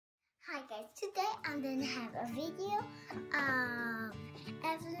guys, today I'm gonna have a video of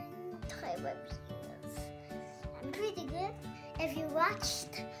Evelyn toy reviews. I'm pretty good. If you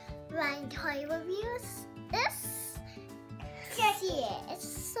watched my toy reviews, see it. It's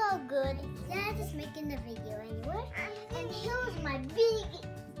so good. Dad is making the video anyway. And here's my big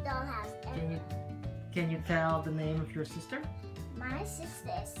dollhouse. Can you tell the name of your sister? My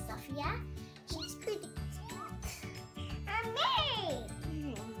sister is Sophia. She's pretty cute. And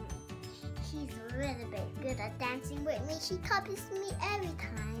me! She's really good at dancing with me. She copies me every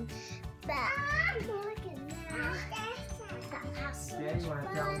time. But look at now. Daddy, you want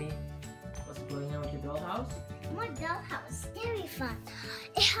to tell me what's going on with your dollhouse? My dollhouse is very fun.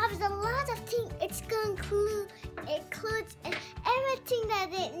 It has a lot of things. It includes everything that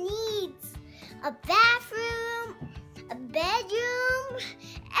it needs. A bathroom, a bedroom,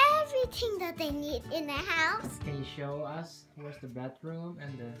 everything that they need in the house. Can you show us where's the bathroom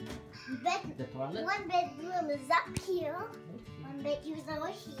and the toilet? One bedroom is up here. One bedroom is over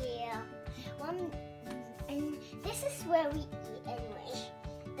here. And this is where we eat anyway.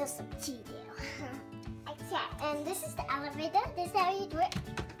 There's some tea there. And this is the elevator. This is how you do it.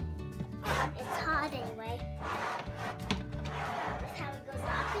 It's hard anyway. That's how it goes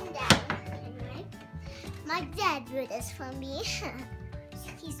up and down. Anyway, my dad drew this for me.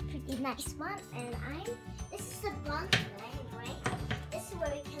 He's a pretty nice one. And this is the bunk anyway. This is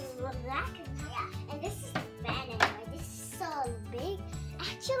where we can relax. And this is the fan anyway. This is so big.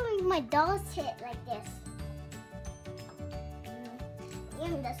 Actually, my dolls hit like this.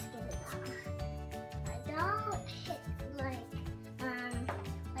 And let's get it out. My doll hit like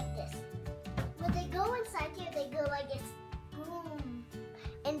this. When they go inside here, they go like this, boom,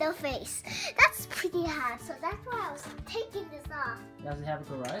 in the face. That's pretty hard, so that's why I was taking this off. Does it have a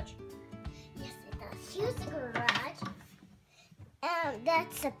garage? Yes, it does. Here's the garage.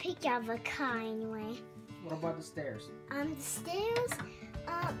 That's a picture of a car anyway. What about the stairs? The stairs,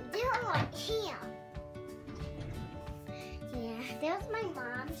 they're like here. Yeah, there's my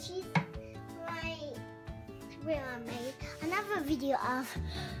mom. She's where I made another video of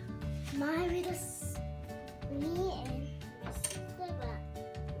my little me and my sister, but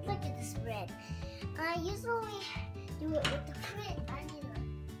look at this bread. I usually do it with the fridge. I need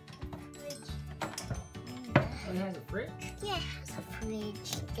a fridge. Oh, it has a fridge? Yeah, it has a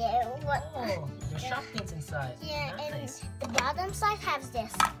fridge there. Oh, there's Shopkins inside. Yeah, nice. And the bottom side has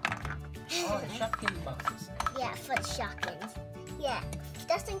this. Oh, the Shopkins boxes. Yeah, for the Shopkins. Yeah,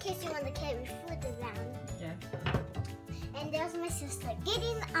 just in case you want to carry food around. Yeah. And there's my sister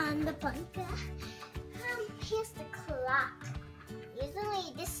getting on the bunker. Here's the clock.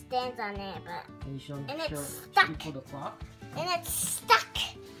 Usually this stands on there, but Can you show stuck. people the clock? And it's stuck.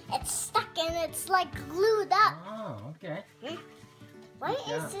 It's stuck and it's like glued up. Oh, okay. Why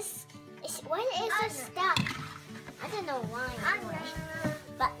is this? Why is this stuck? I don't know why. Anyway.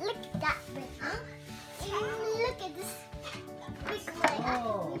 But look at that big. Look at this big light.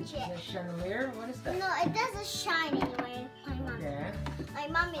 Oh, is that chandelier? What is that? No, it doesn't shine anyway. My mom. Yeah. My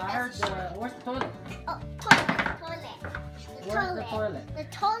mommy I heard doesn't shine. where's the toilet? Oh, toilet. Where's the toilet? The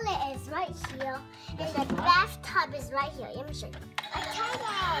toilet is right here, and the bathtub is right here. Let me show you.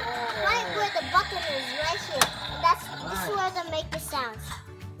 Right where the bucket is, right here. This is where they make the sounds.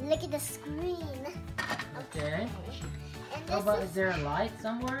 Look at the screen. Okay. And How about, is there a light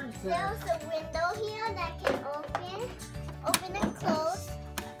somewhere? There's a window here that can open and close.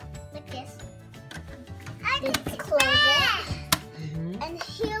 Like this. Just close it. And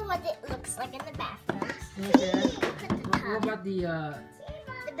here what it looks like in the bathroom. Okay. What about the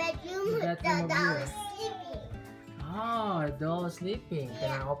bedroom? The doll is sleeping. Oh, the doll is sleeping. Can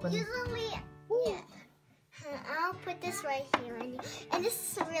I open it? Usually, yeah. I'll put this right here. And this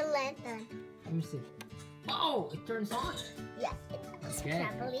is a real lantern. Let me see. Oh, it turns on. Yeah, it's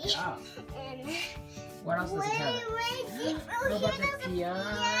properly. And what else does it have? What about the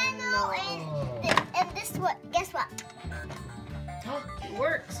piano? And this what? Guess what? Oh, it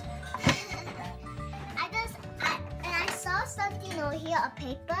works. I saw something over here, a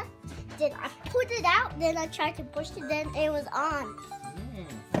paper. Then I put it out. Then I tried to push it. Then it was on.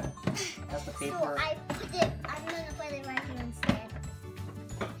 That's the paper. So I'm gonna put it right here instead.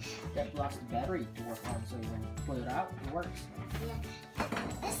 That blocks the battery to work on, so when you pull it out, it works. Yeah.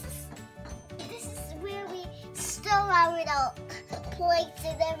 This is where we store our little plates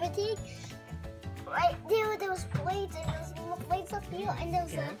and everything. Right there was plates and there's more plates up here, and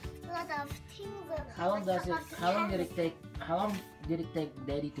there's a lot of things. How long did it take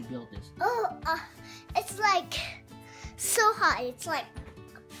Daddy to build this? Oh, it's like so hard. It's like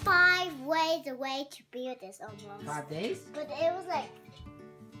 5 ways away to build this almost. 5 days? But it was like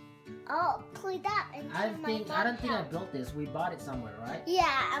I'll clean that and I don't think I built this. We bought it somewhere, right?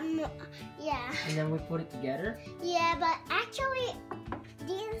 Yeah, yeah. And then we put it together. Yeah, but actually,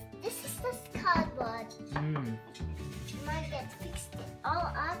 this is just cardboard. Mine gets fixed it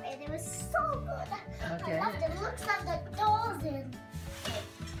all up, and it was so good. Okay. I love the looks of the dolls and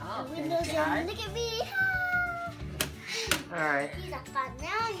the windows. And look at me. Alright. These are fun.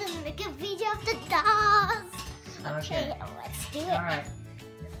 Now I'm gonna make a video of the dolls. Okay, let's do it.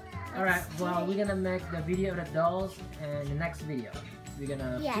 Alright, well, we're gonna make the video of the dolls in the next video. We're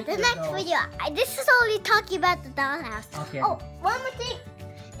gonna the next video. This is only talking about the dollhouse. Okay. Oh, one more thing.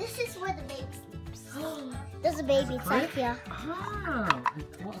 This is where the baby sleeps. There's a baby inside here. Oh,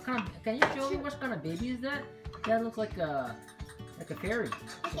 what kind of, can you show me what kind of baby is that? That looks like a fairy.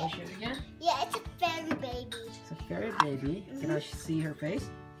 Okay. Can you show it again? Yeah, it's a fairy baby. It's a fairy baby. Can I see her face?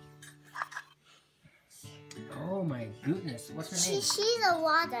 Oh my goodness, what's her name? She's a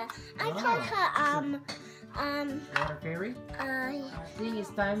water. I call her water fairy. I think it's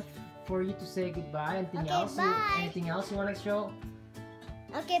time for you to say goodbye. Anything else? Bye. Anything else you want to show?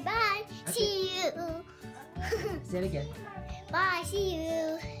 Okay, bye. Okay. See you. Say it again. Bye. See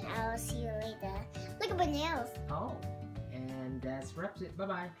you. I'll see you later. Look at my nails. Oh, and that's wraps it. Bye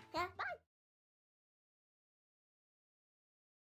bye. Yeah.